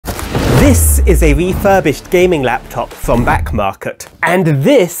This is a refurbished gaming laptop from Backmarket, and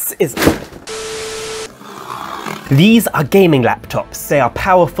this is... These are gaming laptops. They are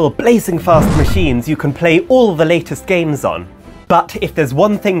powerful, blazing fast machines you can play all the latest games on. But if there's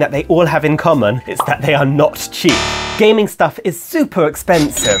one thing that they all have in common, it's that they are not cheap. Gaming stuff is super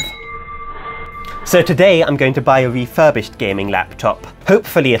expensive. So today I'm going to buy a refurbished gaming laptop.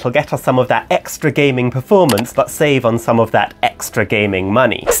 Hopefully it'll get us some of that extra gaming performance, but save on some of that extra gaming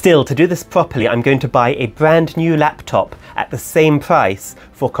money. Still, to do this properly, I'm going to buy a brand new laptop at the same price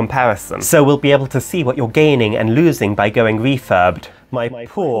for comparison. So we'll be able to see what you're gaining and losing by going refurbed. My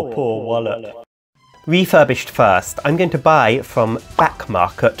poor wallet. Refurbished first, I'm going to buy from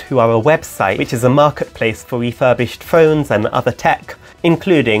Backmarket, who are a website which is a marketplace for refurbished phones and other tech,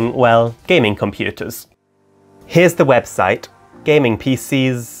 including, well, gaming computers. Here's the website, gaming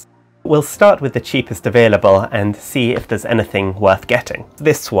PCs. We'll start with the cheapest available and see if there's anything worth getting.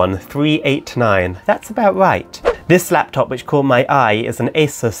 This one, $389, that's about right. This laptop, which caught my eye, is an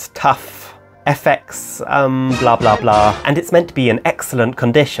Asus TUF FX blah blah blah, and it's meant to be in excellent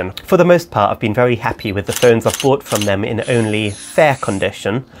condition. For the most part, I've been very happy with the phones I've bought from them in only fair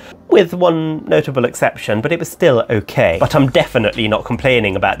condition, with one notable exception, but it was still okay. But I'm definitely not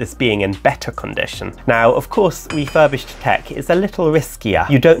complaining about this being in better condition. Now, of course, refurbished tech is a little riskier.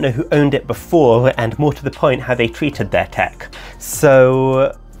 You don't know who owned it before, and more to the point, how they treated their tech.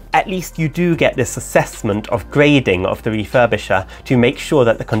 So at least you do get this assessment of grading of the refurbisher to make sure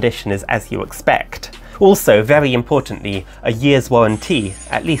that the condition is as you expect. Also, very importantly, a year's warranty,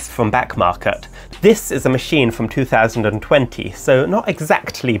 at least from Backmarket. This is a machine from 2020, so not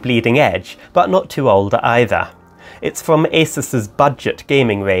exactly bleeding edge, but not too old either. It's from Asus's budget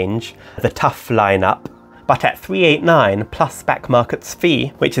gaming range, the TUF lineup, but at $389 plus Backmarket's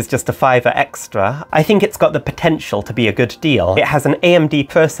fee, which is just a $5 extra, I think it's got the potential to be a good deal. It has an AMD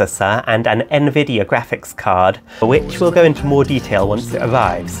processor and an nvidia graphics card, which we'll go into more detail once it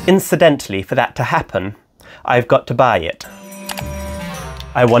arrives. Incidentally, for that to happen, I've got to buy it.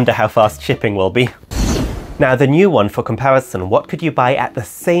 I wonder how fast shipping will be. Now, the new one, for comparison, what could you buy at the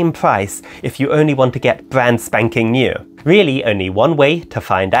same price if you only want to get brand spanking new? Really, only one way to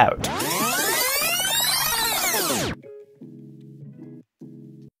find out.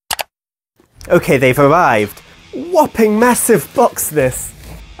 Okay, they've arrived. Whopping massive box, this.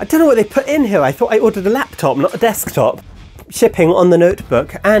 I don't know what they put in here. I thought I ordered a laptop, not a desktop. Shipping on the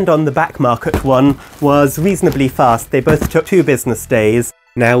notebook and on the Backmarket one was reasonably fast. They both took 2 business days.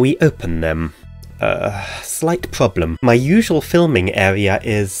 Now we open them. Slight problem. My usual filming area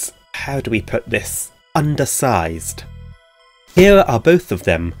is, how do we put this, undersized. Here are both of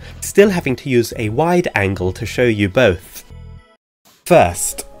them, still having to use a wide angle to show you both.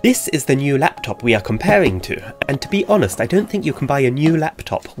 First, this is the new laptop we are comparing to, and to be honest, I don't think you can buy a new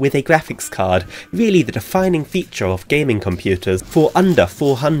laptop with a graphics card, really the defining feature of gaming computers, for under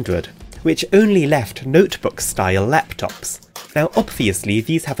 $400, which only left notebook-style laptops. Now obviously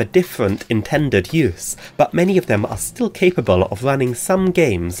these have a different intended use, but many of them are still capable of running some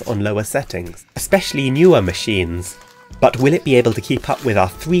games on lower settings, especially newer machines. But will it be able to keep up with our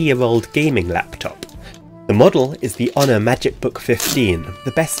 3-year-old gaming laptop? The model is the Honor magicbook 15,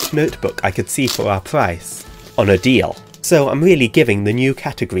 the best notebook I could see for our price, on a deal. So I'm really giving the new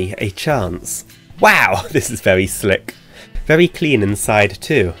category a chance. Wow, this is very slick. Very clean inside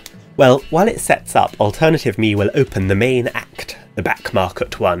too. Well, while it sets up, Alternative Me will open the main act, the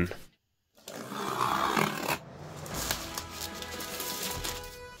Backmarket one.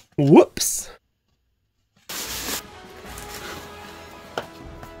 Whoops!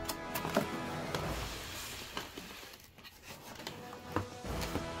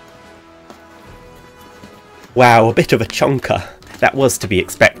 Wow, a bit of a chonker. That was to be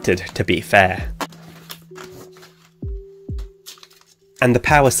expected, to be fair. And the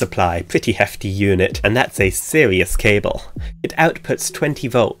power supply, pretty hefty unit, and that's a serious cable. It outputs 20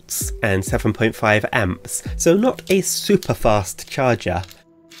 volts and 7.5 amps, so not a super fast charger.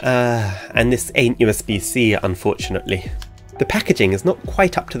 And this ain't USB-C, unfortunately. The packaging is not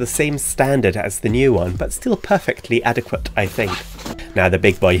quite up to the same standard as the new one, but still perfectly adequate, I think. Now the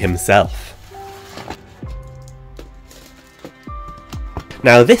big boy himself.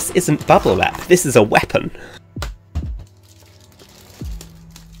 Now this isn't bubble wrap, this is a weapon.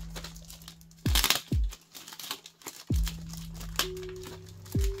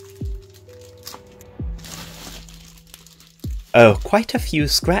 Oh, quite a few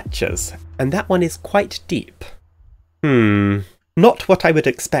scratches, and that one is quite deep. Not what I would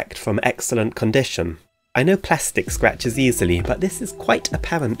expect from excellent condition. I know plastic scratches easily, but this is quite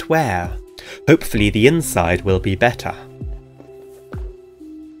apparent wear. Hopefully the inside will be better.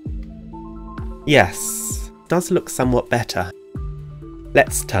 Yes, does look somewhat better.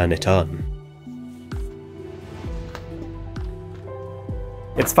 Let's turn it on.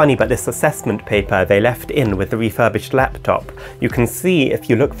 It's funny, but this assessment paper they left in with the refurbished laptop, you can see if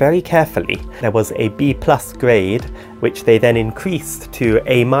you look very carefully, there was a B+ grade, which they then increased to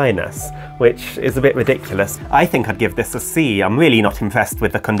A-, which is a bit ridiculous. I think I'd give this a C. I'm really not impressed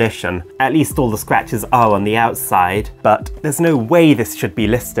with the condition. At least all the scratches are on the outside, but there's no way this should be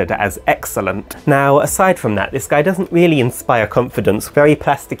listed as excellent. Now, aside from that, this guy doesn't really inspire confidence, very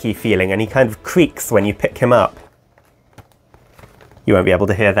plasticky feeling, and he kind of creaks when you pick him up. You won't be able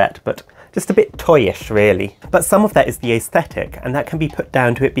to hear that, but just a bit toyish, really. But some of that is the aesthetic, and that can be put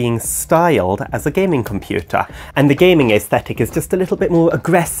down to it being styled as a gaming computer. And the gaming aesthetic is just a little bit more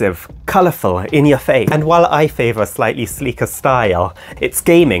aggressive, colourful, in your face. And while I favour a slightly sleeker style, it's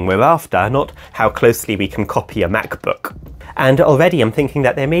gaming we're after, not how closely we can copy a MacBook. And already I'm thinking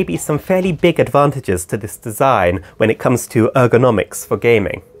that there may be some fairly big advantages to this design when it comes to ergonomics for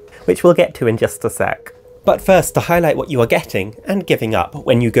gaming, which we'll get to in just a sec. But first, to highlight what you are getting and giving up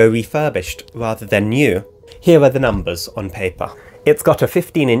when you go refurbished rather than new, here are the numbers on paper. It's got a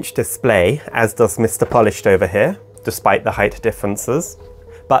 15-inch display, as does Mr. Polished over here, despite the height differences.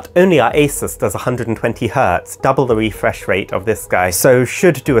 But only our Asus does 120 Hz, double the refresh rate of this guy, so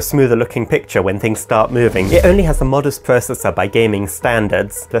should do a smoother looking picture when things start moving. It only has a modest processor by gaming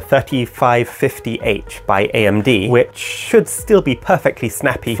standards, the 3550H by AMD, which should still be perfectly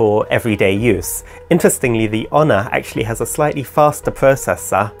snappy for everyday use. Interestingly, the Honor actually has a slightly faster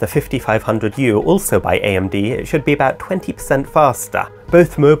processor, the 5500U, also by AMD. It should be about 20% faster.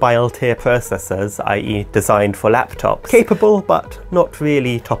 Both mobile tier processors, i.e. designed for laptops, capable but not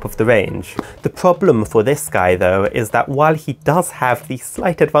really top of the range. The problem for this guy though is that while he does have the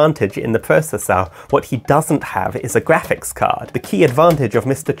slight advantage in the processor, what he doesn't have is a graphics card, the key advantage of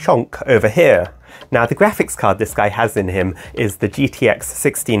Mr. Chonk over here. Now, the graphics card this guy has in him is the GTX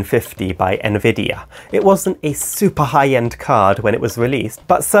 1650 by nvidia. It wasn't a super high-end card when it was released,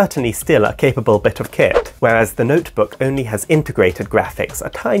 but certainly still a capable bit of kit, whereas the notebook only has integrated graphics, a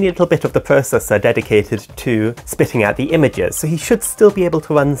tiny little bit of the processor dedicated to spitting out the images, so he should still be able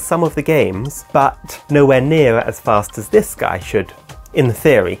to run some of the games, but nowhere near as fast as this guy should, in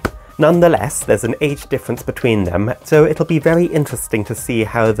theory. Nonetheless, there's an age difference between them, so it'll be very interesting to see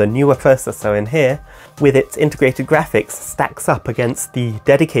how the newer processor in here, with its integrated graphics, stacks up against the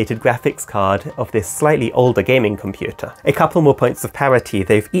dedicated graphics card of this slightly older gaming computer. A couple more points of parity,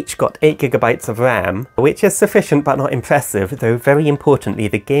 they've each got 8GB of RAM, which is sufficient but not impressive, though very importantly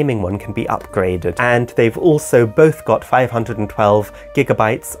the gaming one can be upgraded. And they've also both got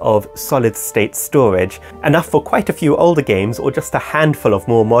 512GB of solid-state storage, enough for quite a few older games or just a handful of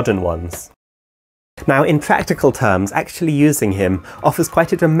more modern ones. Now, in practical terms, actually using him offers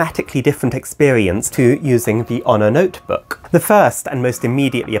quite a dramatically different experience to using the Honor notebook. The first and most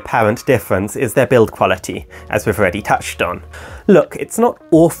immediately apparent difference is their build quality, as we've already touched on. Look, it's not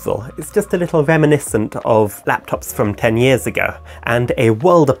awful, it's just a little reminiscent of laptops from 10 years ago, and a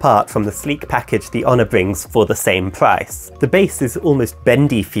world apart from the sleek package the Honor brings for the same price. The base is almost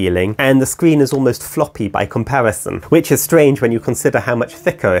bendy feeling, and the screen is almost floppy by comparison, which is strange when you consider how much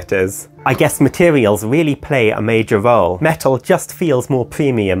thicker it is. I guess materials really play a major role. Metal just feels more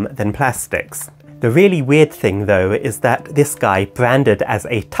premium than plastics. The really weird thing though is that this guy, branded as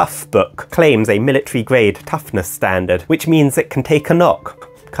a tufbook, claims a military-grade toughness standard, which means it can take a knock,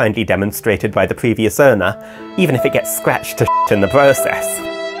 kindly demonstrated by the previous owner, even if it gets scratched to shit in the process.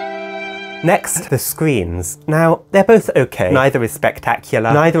 Next, the screens. Now, they're both okay. Neither is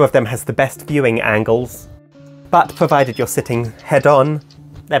spectacular, neither of them has the best viewing angles, but provided you're sitting head-on,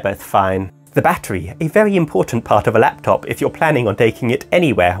 they're both fine. The battery, a very important part of a laptop if you're planning on taking it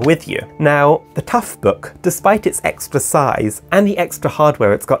anywhere with you. Now, the Tufbook, despite its extra size and the extra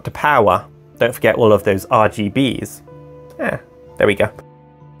hardware it's got to power, don't forget all of those RGBs. There we go.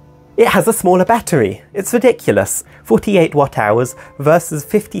 It has a smaller battery. It's ridiculous. 48 watt-hours versus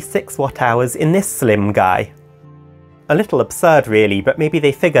 56 watt-hours in this slim guy. A little absurd really, but maybe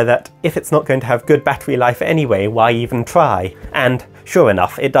they figure that if it's not going to have good battery life anyway, why even try? And sure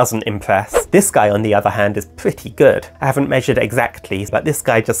enough, it doesn't impress. This guy on the other hand is pretty good. I haven't measured exactly, but this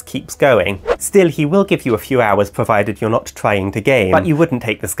guy just keeps going. Still, he will give you a few hours provided you're not trying to game, but you wouldn't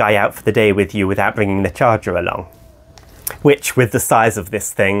take this guy out for the day with you without bringing the charger along. Which, with the size of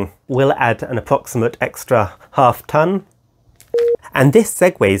this thing, will add an approximate extra half ton. And this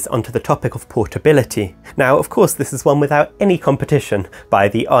segues onto the topic of portability. Now, of course, this is one without any competition by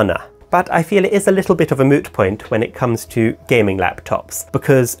the Honor, but I feel it is a little bit of a moot point when it comes to gaming laptops,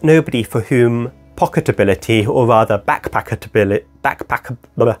 because nobody for whom pocketability, or rather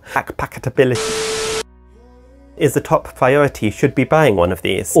backpackability is the top priority, should be buying one of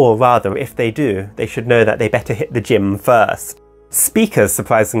these. Or rather, if they do, they should know that they better hit the gym first. Speakers,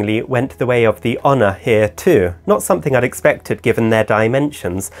 surprisingly, went the way of the Honor here too. Not something I'd expected given their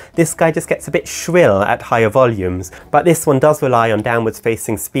dimensions. This guy just gets a bit shrill at higher volumes, but this one does rely on downwards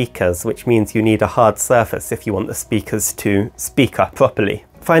facing speakers, which means you need a hard surface if you want the speakers to speak up properly.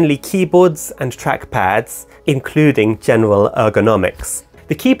 Finally, keyboards and trackpads, including general ergonomics.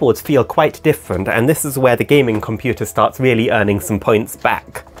 The keyboards feel quite different, and this is where the gaming computer starts really earning some points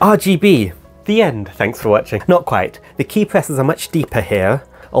back. RGB. The end, thanks for watching. Not quite. The key presses are much deeper here,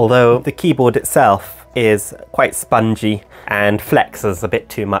 although the keyboard itself is quite spongy and flexes a bit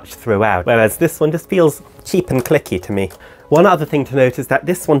too much throughout, whereas this one just feels cheap and clicky to me. One other thing to note is that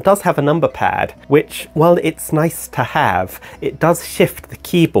this one does have a number pad, which, while it's nice to have, it does shift the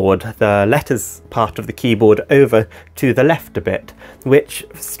keyboard, the letters part of the keyboard, over to the left a bit, which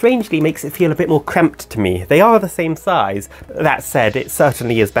strangely makes it feel a bit more cramped to me. They are the same size. That said, it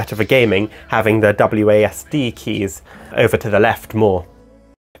certainly is better for gaming, having the WASD keys over to the left more.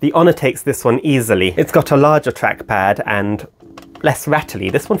 The Honor takes this one easily. It's got a larger trackpad and less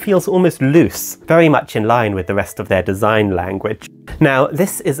rattly. This one feels almost loose, very much in line with the rest of their design language. Now,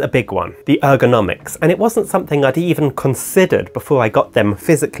 this is a big one, the ergonomics, and it wasn't something I'd even considered before I got them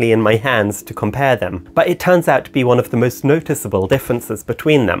physically in my hands to compare them, but it turns out to be one of the most noticeable differences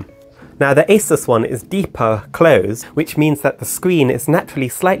between them. Now, the Asus one is deeper close, which means that the screen is naturally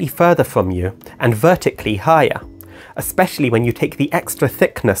slightly further from you and vertically higher, especially when you take the extra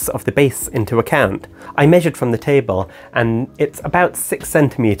thickness of the base into account. I measured from the table and it's about 6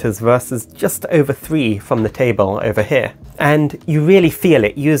 centimeters versus just over 3 from the table over here. And you really feel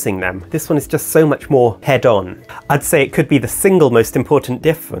it using them. This one is just so much more head-on. I'd say it could be the single most important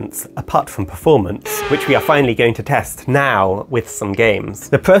difference, apart from performance, which we are finally going to test now with some games.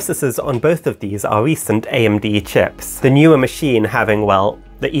 The processors on both of these are recent AMD chips, the newer machine having, well,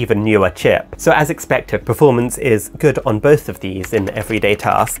 the even newer chip. So as expected, performance is good on both of these in everyday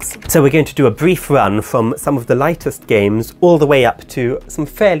tasks. So we're going to do a brief run from some of the lightest games all the way up to some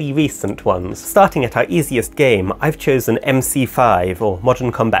fairly recent ones. Starting at our easiest game, I've chosen MC5, or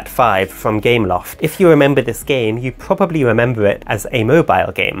Modern Combat 5 from Gameloft. If you remember this game, you probably remember it as a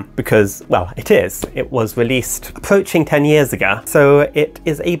mobile game, because, well, it is. It was released approaching 10 years ago, so it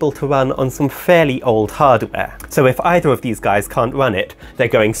is able to run on some fairly old hardware. So if either of these guys can't run it,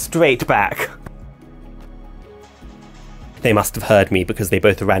 they're going straight back. They must have heard me because they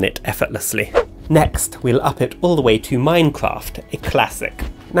both ran it effortlessly. Next, we'll up it all the way to Minecraft, a classic.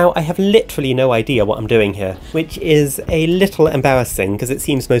 Now, I have literally no idea what I'm doing here, which is a little embarrassing because it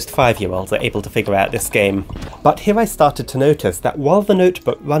seems most 5-year-olds are able to figure out this game. But here I started to notice that while the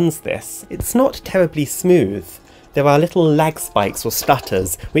notebook runs this, it's not terribly smooth. There are little lag spikes or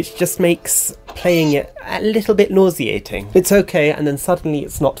stutters, which just makes playing it a little bit nauseating. It's okay, and then suddenly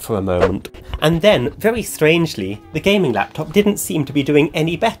it's not for a moment. And then, very strangely, the gaming laptop didn't seem to be doing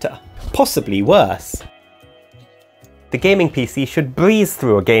any better. Possibly worse. The gaming PC should breeze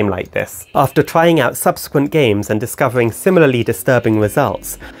through a game like this. After trying out subsequent games and discovering similarly disturbing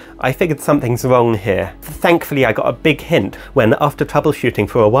results, I figured something's wrong here. Thankfully, I got a big hint when, after troubleshooting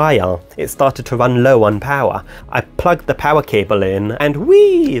for a while, it started to run low on power. I plugged the power cable in and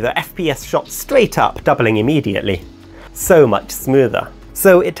whee! The FPS shot straight up, doubling immediately. So much smoother.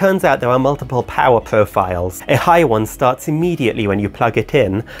 So it turns out there are multiple power profiles. A high one starts immediately when you plug it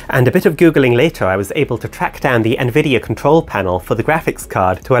in, and a bit of googling later I was able to track down the NVIDIA control panel for the graphics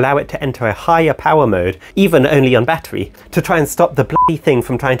card to allow it to enter a higher power mode, even only on battery, to try and stop the bloody thing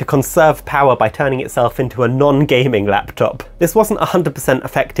from trying to conserve power by turning itself into a non-gaming laptop. This wasn't 100%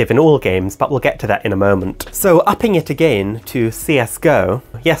 effective in all games, but we'll get to that in a moment. So upping it again to CSGO.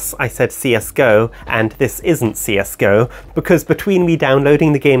 Yes, I said CSGO, and this isn't CSGO, because between me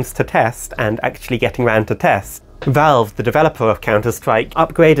downloading the games to test and actually getting round to test, Valve, the developer of Counter-Strike,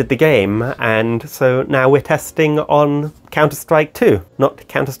 upgraded the game, and so now we're testing on Counter-Strike 2, not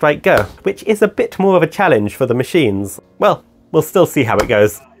Counter-Strike Go, which is a bit more of a challenge for the machines. Well, we'll still see how it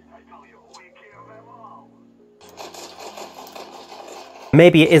goes.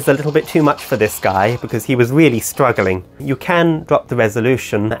 Maybe it is a little bit too much for this guy, because he was really struggling. You can drop the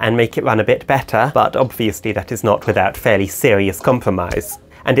resolution and make it run a bit better, but obviously that is not without fairly serious compromise.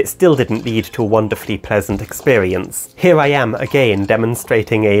 And it still didn't lead to a wonderfully pleasant experience. Here I am again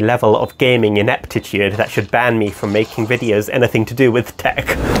demonstrating a level of gaming ineptitude that should ban me from making videos anything to do with tech.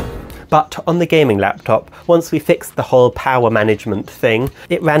 But on the gaming laptop, once we fixed the whole power management thing,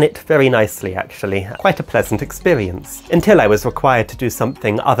 it ran it very nicely actually. Quite a pleasant experience. Until I was required to do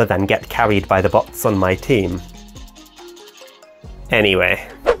something other than get carried by the bots on my team. Anyway.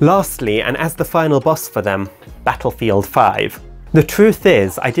 Lastly, and as the final boss for them, Battlefield 5. The truth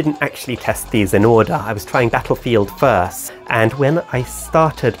is, I didn't actually test these in order. I was trying Battlefield first, and when I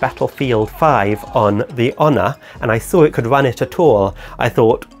started Battlefield 5 on the Honor, and I saw it could run it at all, I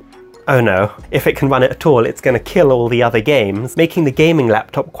thought, oh no, if it can run it at all, it's going to kill all the other games, making the gaming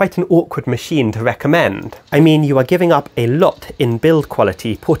laptop quite an awkward machine to recommend. I mean, you are giving up a lot in build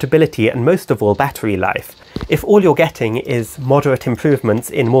quality, portability, and most of all, battery life. If all you're getting is moderate improvements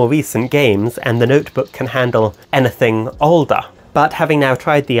in more recent games, and the notebook can handle anything older. But having now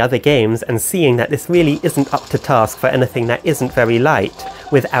tried the other games and seeing that this really isn't up to task for anything that isn't very light,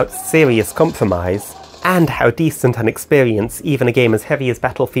 without serious compromise, and how decent an experience even a game as heavy as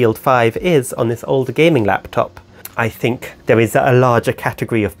Battlefield 5 is on this older gaming laptop, I think there is a larger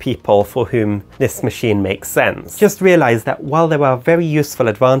category of people for whom this machine makes sense. Just realise that while there are very useful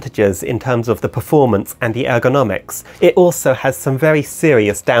advantages in terms of the performance and the ergonomics, it also has some very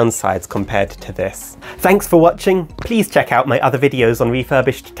serious downsides compared to this. Thanks for watching. Please check out my other videos on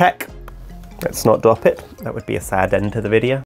refurbished tech. Let's not drop it. That would be a sad end to the video.